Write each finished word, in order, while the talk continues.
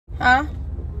Huh?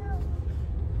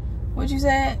 What you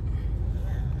said?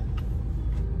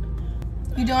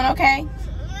 You doing okay?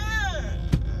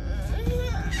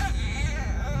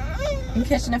 You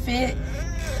catching a fit?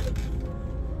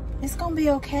 It's gonna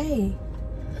be okay.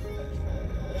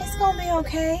 It's gonna be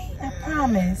okay. I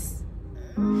promise.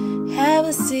 Have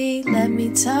a seat, let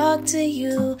me talk to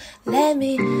you. Let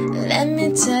me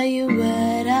tell you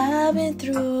what I've been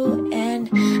through. And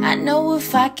I know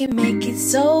if I can make it,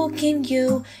 so can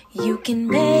you. You can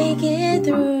make it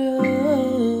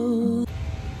through.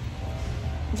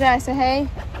 Jai, say hey.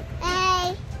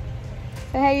 Hey.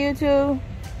 Say hey, you too.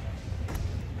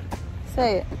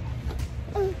 Say it.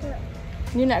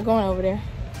 You're not going over there.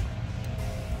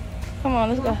 Come on,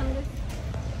 let's go.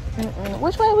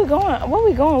 Which way are we going? Where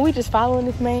we going? We just following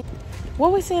this man. Where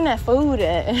we seeing that food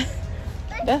at?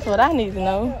 That's what I need to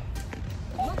know.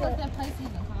 What was that place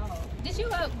even called?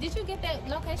 Did you get that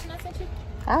location I sent you?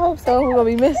 I hope so. We're gonna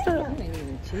be messed up.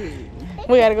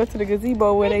 We gotta go to the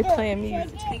gazebo where they playing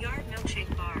music. The Yard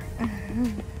Milkshake Bar.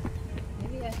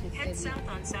 Head south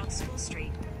on South School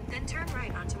Street, then turn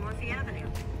right onto Morphy Avenue.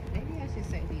 Maybe I should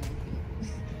say DMP.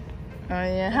 Oh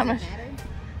yeah, how much?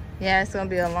 Yeah, it's gonna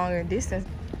be a longer distance.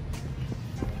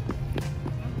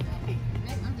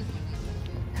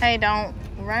 Hey, don't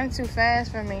run too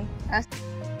fast for me.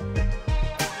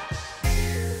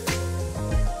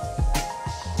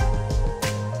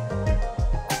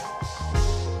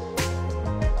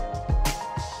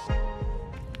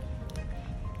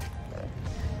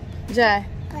 Jai.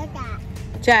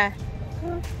 Jai.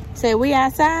 Say we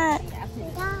outside.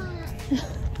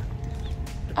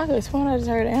 I could have sworn I just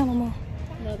heard an animal.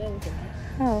 No, that was a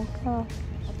Oh.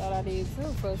 I thought I did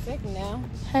too for a second now.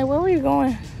 Hey, where were you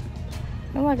going?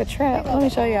 I'm like a trap. Let me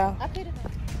show y'all.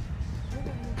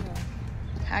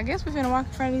 I guess we're gonna walk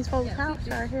in front of these folks' house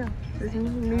right here. This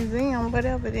museum,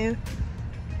 whatever it is.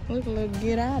 Look a little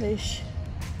get out-ish.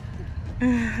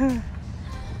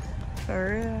 For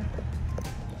real.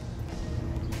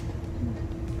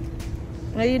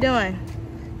 What are you doing?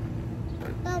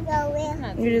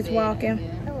 You're just walking.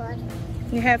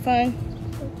 You have fun?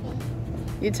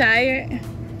 You tired?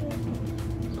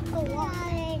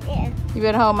 You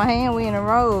better hold my hand. We in the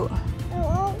road.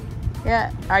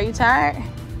 Yeah. Are you tired?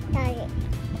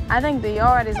 I think the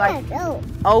yard is like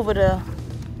over the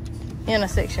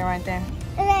intersection right there.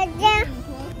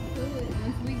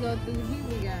 Once we go through here,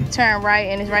 we got Turn right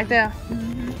and it's right there.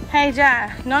 Hey,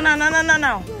 Jai. No.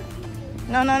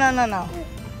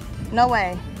 No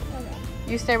way.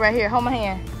 You stay right here. Hold my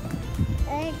hand.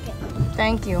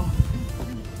 Thank you.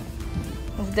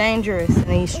 It's dangerous in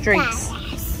these streets.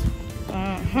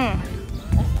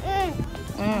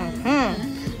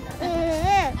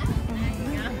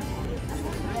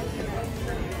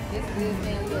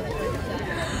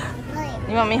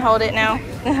 You want me to hold it now?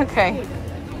 Okay.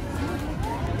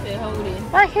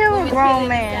 Right here with grown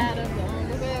man.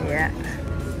 Yeah.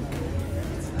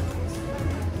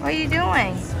 What are you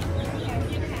doing?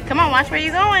 Come on, watch where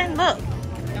you going. Look.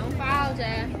 Don't fall,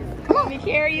 Jai. Come on, me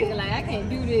carry you. Like, I can't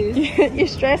do this. You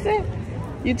stressing?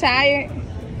 You tired?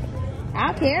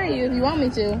 I'll carry you if you want me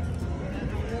to.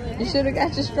 You should have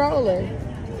got your stroller.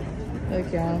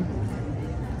 Look, y'all.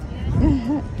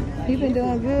 You've been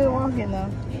doing good walking though.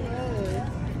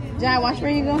 Jai, watch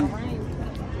where you going.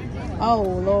 Oh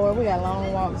Lord, we got a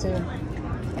long walk too.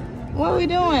 What are we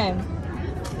doing?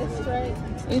 It's straight.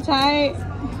 You tired?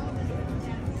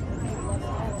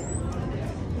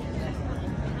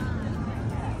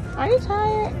 Are you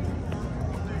tired?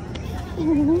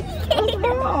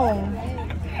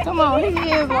 Come on, he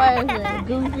is laughing.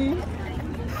 Goofy.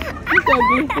 He's so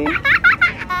goofy.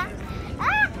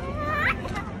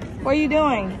 What are you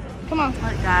doing? Come on.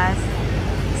 Look, guys.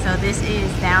 So this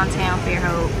is downtown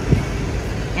Fairhope.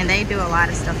 And they do a lot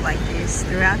of stuff like this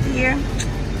throughout the year.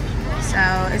 So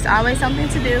it's always something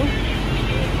to do.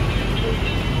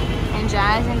 And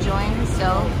Jai's enjoying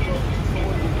himself.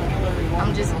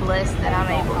 I'm just blessed that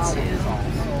I'm able to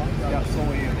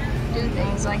do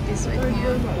things like this with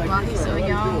him while he's so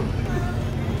young.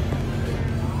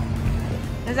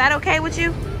 Is that okay with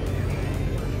you?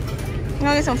 You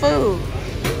gonna get some food?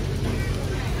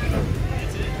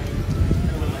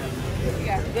 You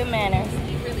got good manners.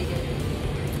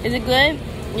 Is it good?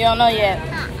 You don't know yet.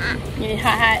 You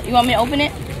hot. You want me to open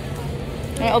it? You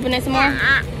want to open it some more?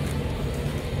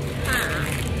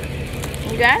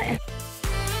 You got it?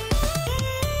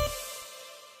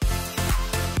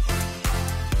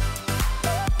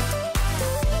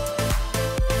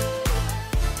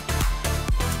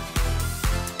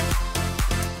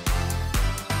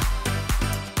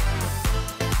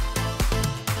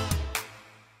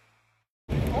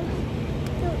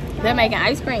 They're making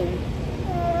ice cream.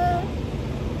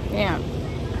 Yeah.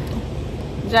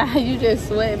 Jai, you just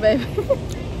sweat, baby.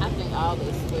 I think all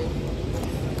this sweat.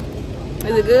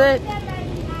 Is it good?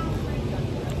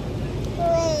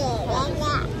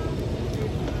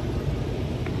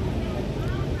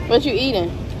 What you eating?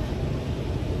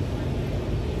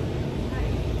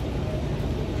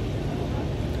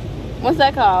 What's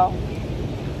that called?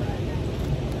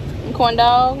 Corn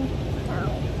dog?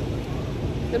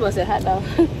 It was a hot dog.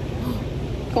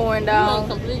 Corn dog.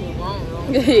 You completely wrong.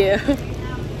 Yeah.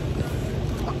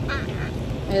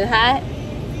 Is it hot?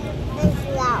 It's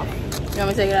loud. You want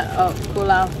me to take it out? Oh,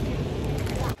 cool off.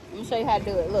 Let me show you how to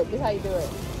do it. Look, this is how you do it.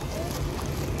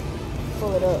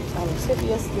 Pull it up on the tip of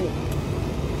your stick.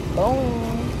 Boom.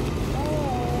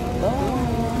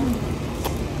 Boom.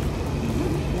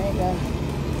 There you go.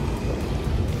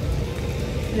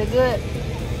 Is it good?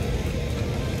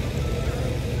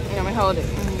 Let me hold it.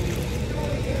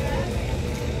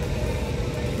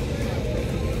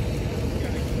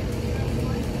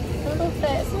 Little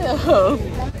fat self.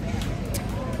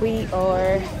 We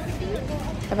are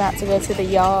about to go to the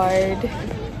yard.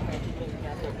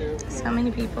 So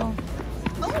many people.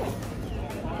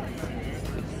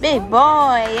 Big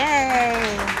boy, yay!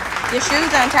 Your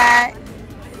shoes untied.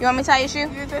 You want me to tie your shoe?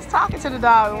 You're just talking to the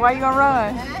dog. Why you gonna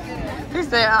run? He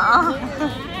said,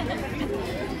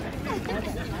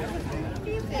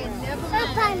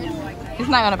 He's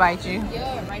not gonna bite you.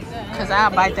 Cause I'll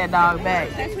bite that dog back.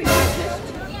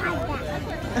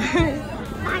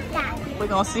 We're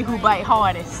gonna see who bite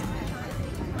hardest.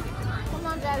 Come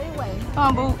on, Daddy, wait.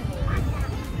 Come on, Boo.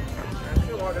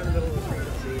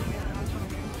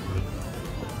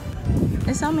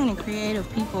 There's so many creative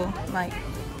people, like,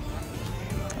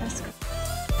 that's cool.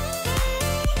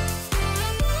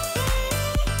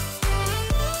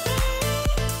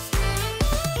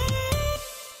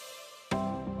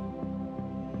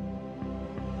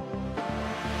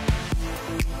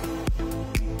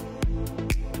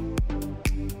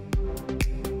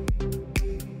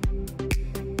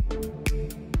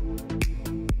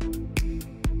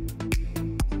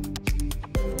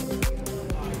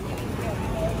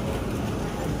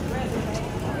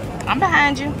 I'm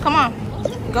behind you. Come on.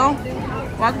 Go.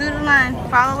 Walk through the line.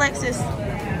 Follow Alexis.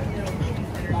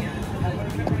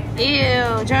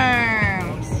 Ew,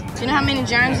 germs. Do you know how many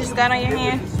germs you just got on your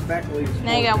hand?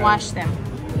 Now you gotta wash them.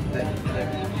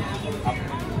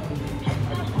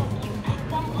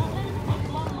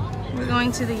 We're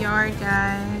going to the yard,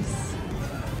 guys.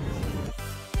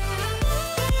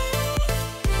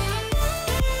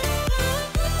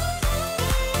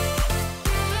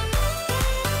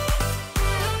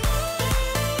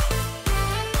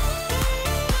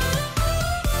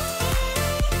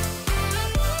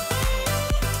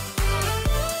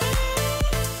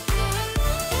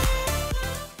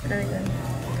 Very good.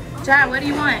 Jai, what do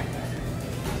you want?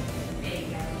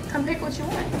 Come pick what you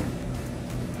want.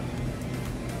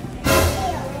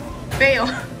 Fail.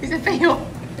 He said fail.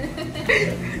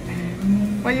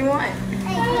 What do you want?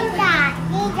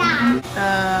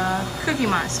 Cookie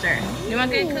Monster. You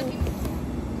want to get a cookie?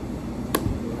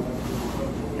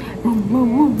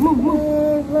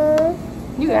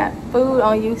 You got food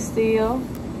on you still.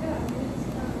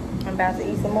 I'm about to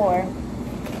eat some more.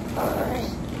 Alright.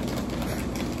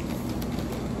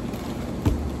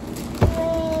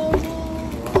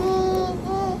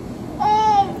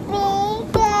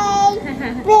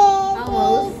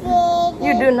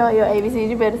 You do know your ABCs.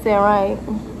 You better say it right.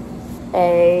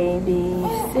 A, B,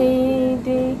 C,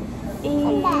 D,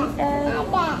 E, F,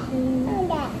 G,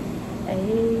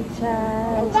 H, I,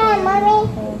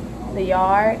 J, the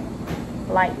yard,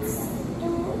 lights,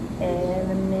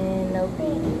 M, N, O, P,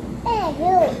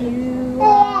 Q,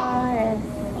 R, S,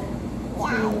 T,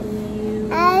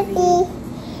 U, V,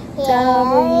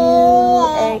 W,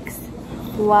 X,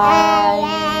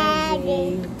 Y, Z.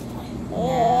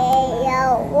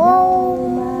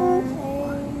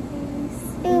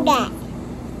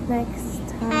 Next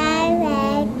time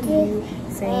you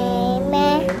sing with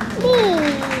me.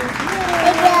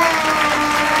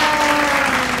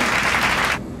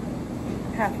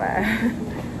 High five.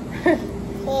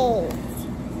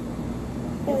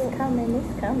 It's coming,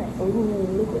 it's coming. Ooh,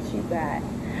 look what you got.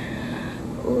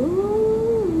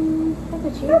 Ooh, look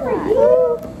what you got.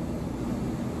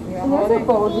 You're holding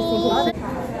it.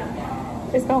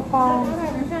 It's gonna fall.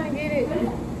 I'm trying to get it.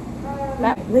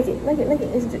 Lick it, lick it, lick it.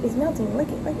 It's melting. Lick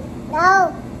it, lick it.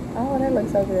 No. Oh, that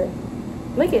looks so good.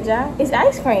 Lick it, Jai. It's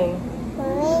ice cream.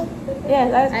 Yeah,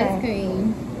 it's ice cream. Ice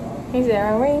cream. He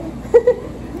said, ring.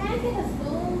 Can I get a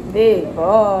spoon? Big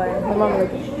boy. My mama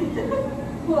lick it.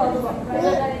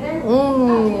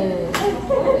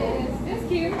 This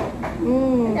cute.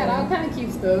 They got all kind of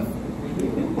cute stuff.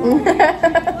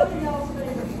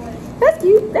 That's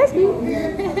cute. That's cute.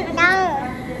 No.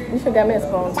 You should got me a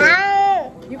spoon too.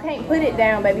 No. You can't put it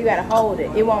down, baby. You gotta hold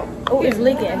it. It won't. Oh, it's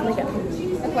leaking. It's leaking.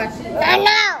 That's why she.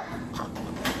 No.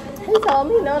 He told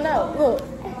me no. Look.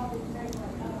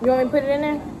 You want me to put it in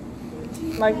there?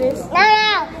 Like this? No.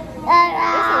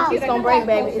 It's gonna break,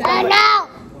 baby. It's gonna break. No.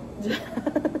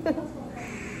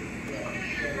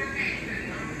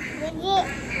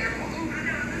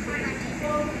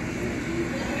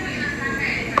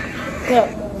 Look.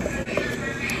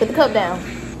 Put the cup down.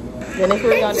 Then that's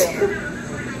what we're gonna do.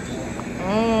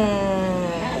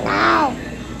 No.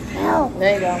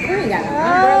 There you go. We ain't got no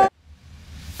umbrella.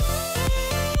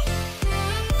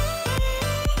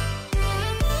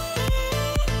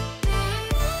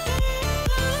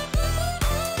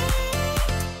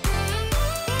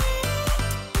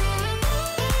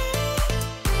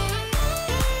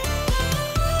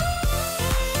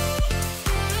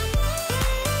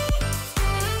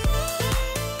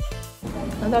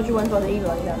 I thought you weren't supposed to eat it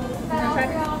like that.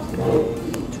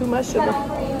 Too much sugar.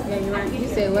 Yeah, you're right. You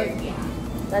said what? I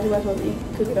thought you weren't supposed to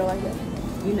cook it out like that.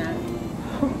 You not.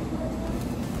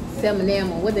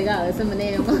 Salmonella. What they got?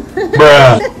 Salmonella.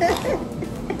 Bruh.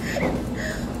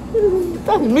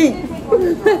 That's meat.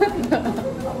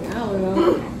 I don't know.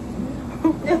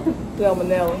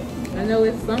 Salmonella. I know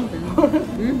it's something.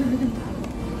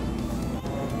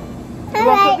 You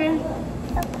want cooking?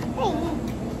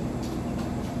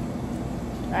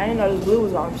 I didn't know this glue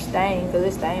was gonna stain because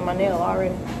it stained my nail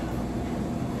already.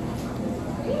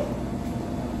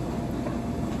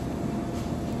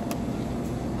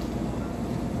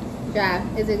 Ja,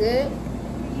 is it good?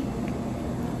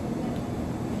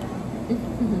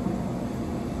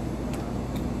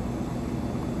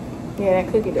 Yeah,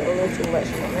 that cookie did a little too much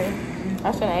for me.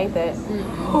 I shouldn't have ate that.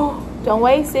 Don't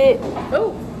waste it.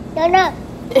 Oh. No.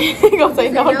 You gonna say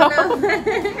no.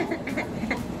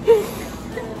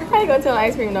 How you gonna tell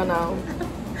ice cream no?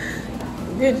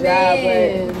 Good job,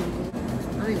 Man. I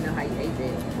don't even know how you ate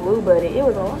that. but Blue Buddy, it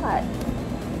was a lot.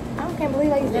 I can't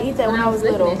believe I used to eat that when I was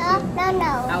little. No.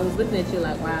 I was looking at you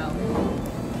like, wow,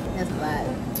 that's a lot.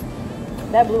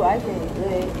 That blue ice cream is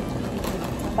good.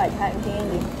 It's like cotton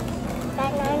candy.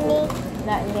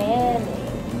 Not candy.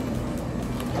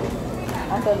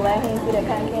 I'm so glad he didn't see that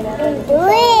cotton candy. I think it's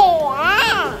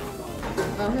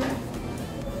Uh-huh.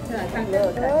 I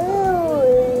love cotton candy.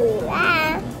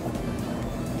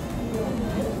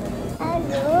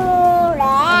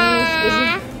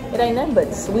 It ain't nothing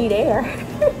but sweet air.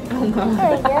 Oh my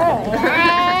God.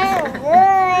 A big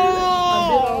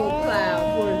old cloud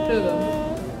full of sugar.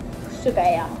 Sugar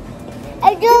air.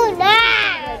 I do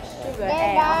not. Sugar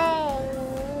air.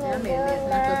 Yeah, I made a mess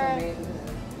and I put some eggs.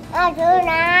 I do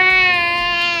not.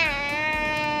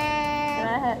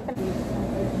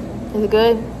 Is it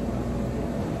good?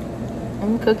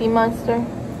 Cookie Monster.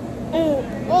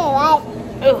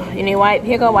 Ugh, you need wipe.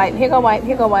 Here go wipe. Here go wipe.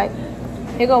 Here go wipe.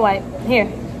 Here go wipe. Here.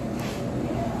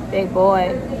 Big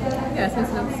boy. Yeah, since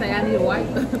enough to say I need a wipe.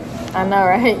 I know,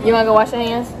 right? You wanna go wash your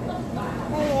hands?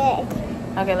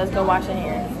 Okay, let's go wash your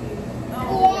hands.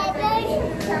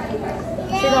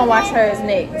 She gonna wash hers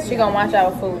next. She gonna wash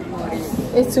our food.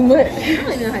 It's too much. I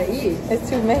don't even know how to eat it. It's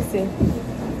too messy.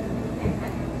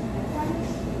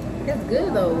 That's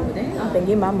good though. Damn. I'm gonna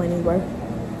get my money's worth.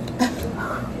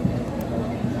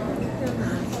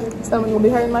 Something gonna be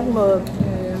hurting like a mug.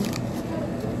 Yeah.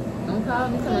 Don't call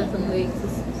me some legs.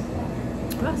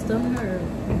 My stomach hurt.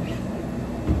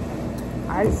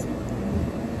 Ice.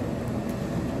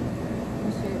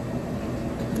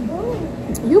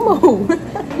 You move.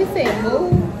 You said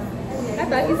move? I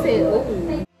thought you said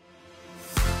ooh.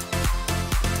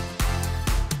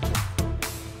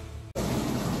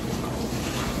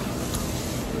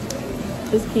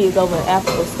 This kid's over in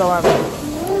Africa starving.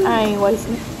 I ain't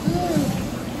wasting.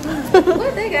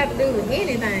 What they got to do with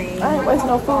anything? I ain't wasting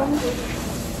no food.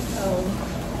 Oh,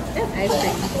 that's ice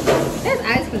cream. That's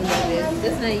ice cream, baby.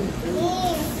 That's not even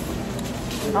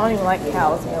food. I don't even like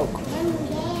cow's milk.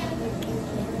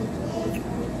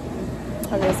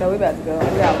 Okay, so we about to go. We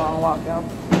got a long walk, y'all.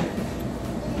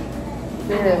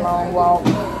 Very long walk. I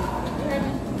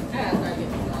gotta start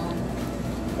getting small.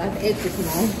 Like the extra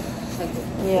small.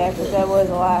 Yeah, because that was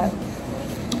a lot.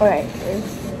 Alright,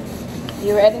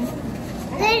 you ready?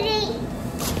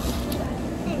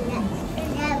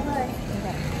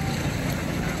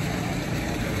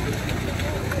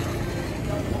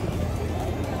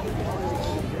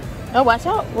 Oh, watch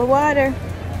out with water.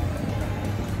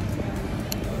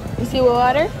 You see with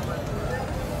water?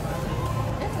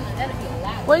 That'll be a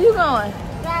lot. Where you going?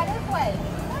 Right this way.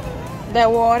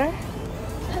 That water?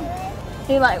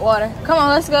 He like water. Come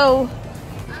on, let's go.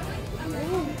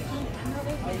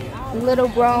 Little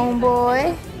grown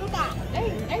boy.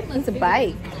 It's a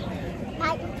bike.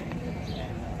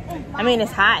 I mean,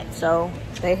 it's hot, so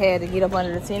they had to get up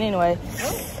under the tent anyway.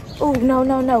 Oh, no,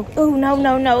 no, no. Oh, no,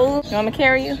 no, no. You want me to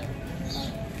carry you?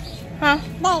 Huh?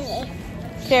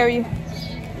 Carry you.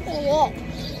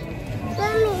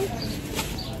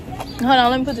 Hold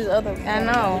on, let me put this other. I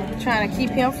know. I'm trying to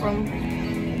keep him from.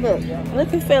 Look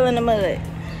who fell in the mud.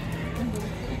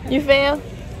 You fell?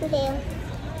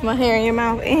 My hair in your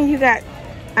mouth. And you got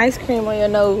ice cream on your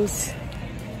nose.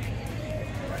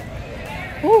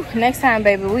 Woo, next time,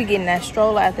 baby, we getting that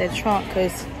stroller out that trunk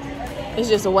because it's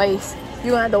just a waste. You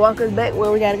gonna have to walk us back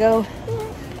where we gotta go.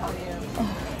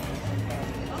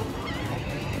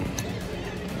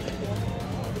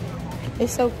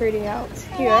 It's so pretty out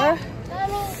here.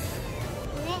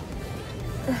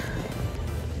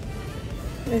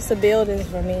 It's the buildings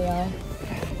for me, y'all.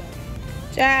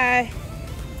 Jai,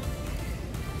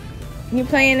 you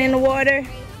playing in the water?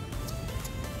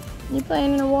 You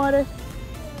playing in the water?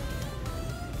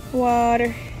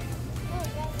 Water.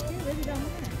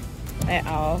 At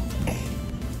all.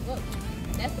 Look,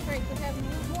 that's the break for having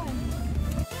one.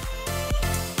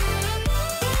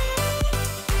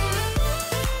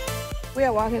 We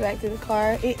are walking back to the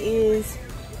car.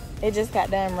 It just got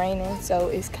done raining, so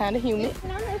it's kind of humid.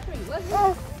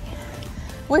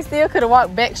 We still could have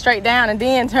walked back straight down and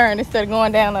then turned instead of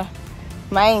going down the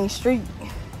main street,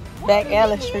 back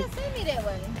alley street. Send me that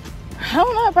way. I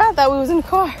don't know. I probably thought we was in the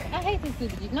car. I hate this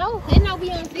stupid. No, they don't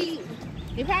be on feet.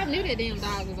 They probably knew that damn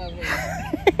dog was over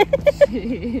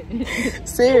there.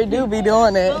 Sarah do be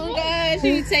doing that. Oh God,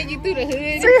 she would take you through the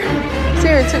hood.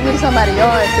 Sarah took me to somebody's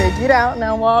yard and said, "Get out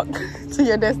now, walk to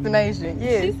your destination."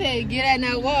 Yes. She said, "Get out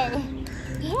now, walk."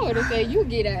 I would have said, "You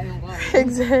get out and walk."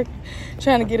 Exactly.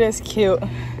 Trying to get us killed.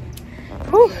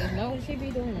 Whew. Yeah, know what she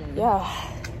be doing. Yeah.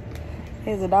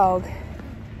 Here's a dog.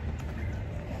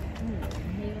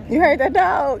 You heard that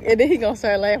dog? And then he gonna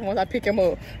start laughing once I pick him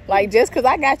up. Like, just because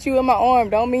I got you in my arm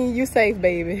don't mean you safe,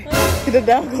 baby. The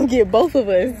dog gonna get both of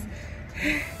us.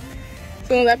 As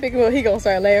soon as I pick him up, he gonna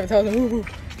start laughing. Tell him, ooh,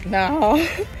 no.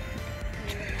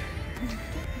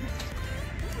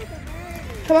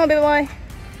 Come on, baby boy.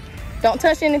 Don't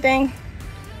touch anything.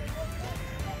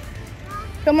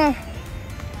 Come on.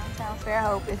 Downtown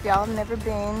Fairhope, if y'all have never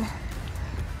been,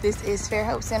 this is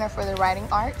Fairhope Center for the Writing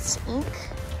Arts, Inc.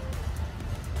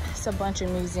 It's a bunch of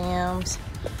museums,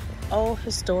 old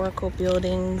historical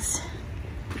buildings.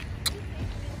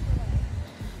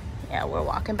 Yeah, we're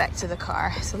walking back to the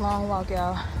car. It's a long walk,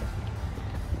 y'all.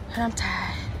 And I'm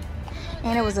tired.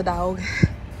 And it was a dog.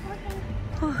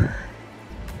 Whew.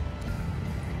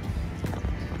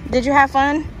 Did you have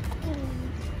fun?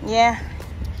 Yeah.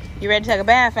 You ready to take a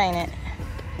bath, ain't it?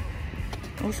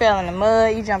 You fell in the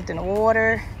mud, you jumped in the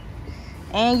water,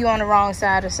 and you on the wrong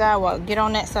side of the sidewalk. Get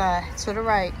on that side, to the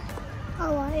right.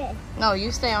 Oh, water. No,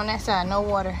 you stay on that side, no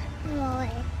water. Water.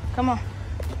 Come on.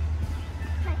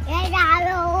 I got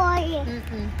no water.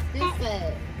 This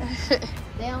side.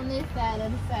 They on this side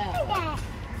of the side.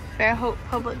 Fairhope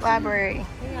Public Library.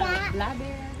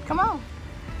 Library. Come on.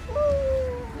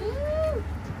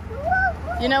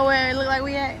 You know where it look like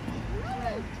we at?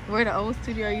 Where the old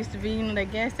studio used to be, you know,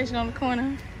 that gas station on the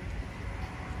corner?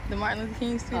 The Martin Luther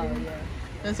King studio? Oh, yeah.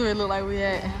 That's where it looked like we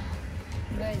at. Yeah.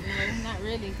 But no, not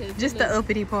really. Cause Just the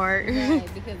uppity part. right,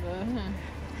 because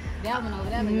that one over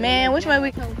there. Man, which way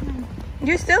we...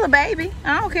 You're still a baby.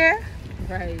 I don't care.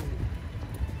 Right.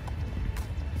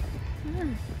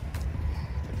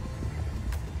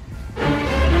 What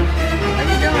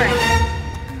are you doing?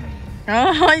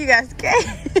 Oh, you got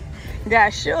scared. You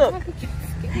got shook.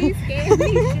 He scared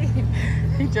me.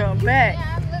 He jumped back.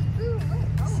 Yeah, I looked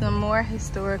through. Some more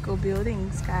historical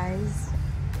buildings, guys.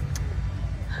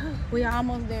 We are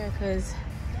almost there because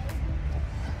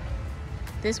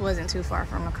this wasn't too far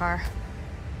from the car.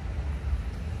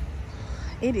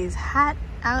 It is hot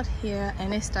out here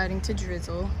and it's starting to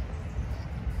drizzle.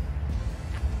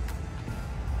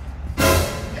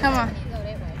 Come on.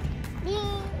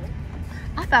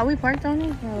 I thought we parked on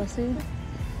this road, see?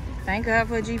 Thank God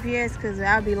for GPS because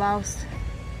I'll be lost.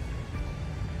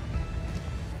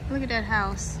 Look at that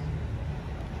house.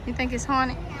 You think it's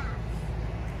haunted?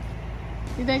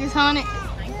 You think it's haunted?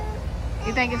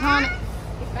 You think it's haunted?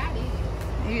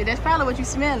 Yeah, that's probably what you're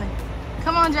smelling.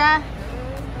 Come on, Jai.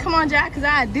 Come on, Jai, because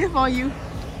I dip on you.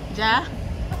 Jai.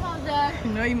 Come on, Jai.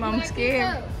 You know your mama's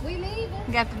scared. We leaving.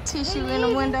 Got the tissue in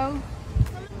the window.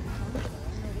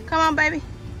 Come on, baby.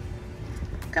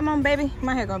 Come on, baby.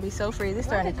 My hair gonna be so free. It's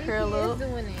starting to curl up.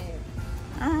 Doing it?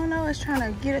 I don't know. It's trying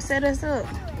to get it set us up.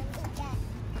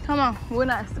 Come on, we're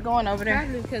not going over there.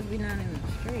 Probably because we're not in the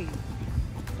street.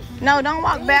 No, don't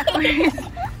walk backwards.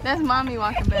 That's mommy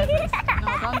walking backwards.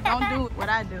 No, don't do what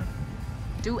I do.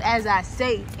 Do as I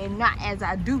say and not as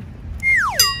I do.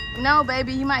 No,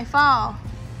 baby, you might fall.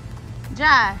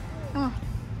 Jai, come on.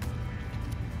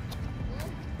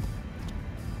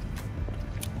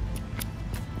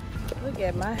 Look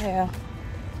at my hair.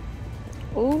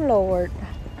 Oh, Lord.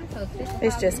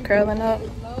 It's just curling up.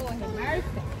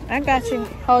 I got you.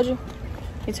 Hold you.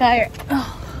 You tired?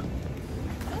 Oh.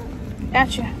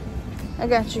 Got you. I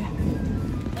got you.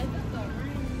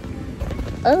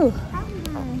 Oh.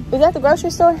 Is that the grocery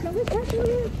store?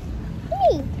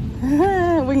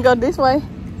 We can go this way.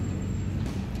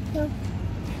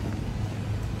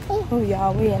 Oh,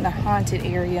 y'all, we in the haunted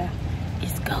area.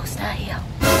 It's ghost out here.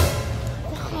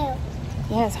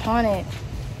 Yeah, it's haunted.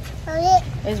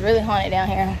 It's really haunted down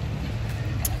here.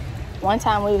 One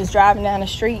time we was driving down the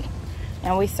street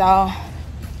and we saw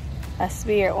a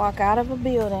spirit walk out of a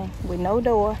building with no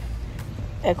door,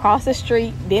 across the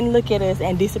street, didn't look at us,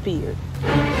 and disappeared.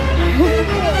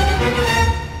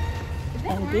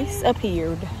 And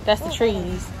disappeared. That's the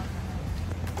trees.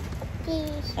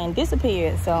 And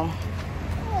disappeared, so.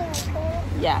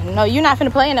 Yeah, no, you're not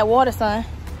finna play in that water, son.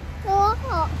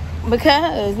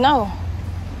 Because, no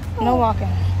walking.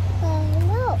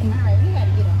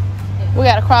 We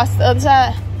gotta cross the other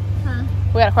side. Huh?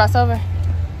 We gotta cross over.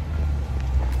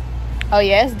 Oh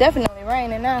yeah, it's definitely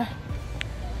raining now.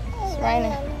 It's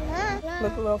raining.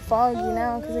 Look a little foggy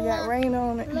now because it got rain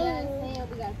on it.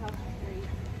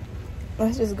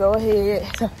 Let's just go ahead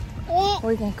so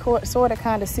we can sort of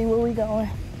kind of see where we going.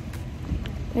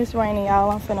 It's raining, y'all.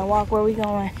 I'm finna walk where we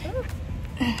going.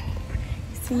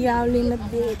 See y'all in a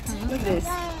bit. Look at this.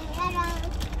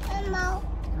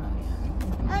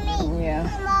 Yeah.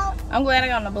 I'm glad I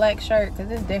got on the black shirt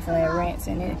because it's definitely a rinse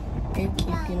and it keep,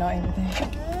 you know, everything.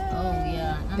 Oh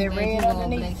yeah. The red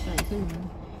underneath.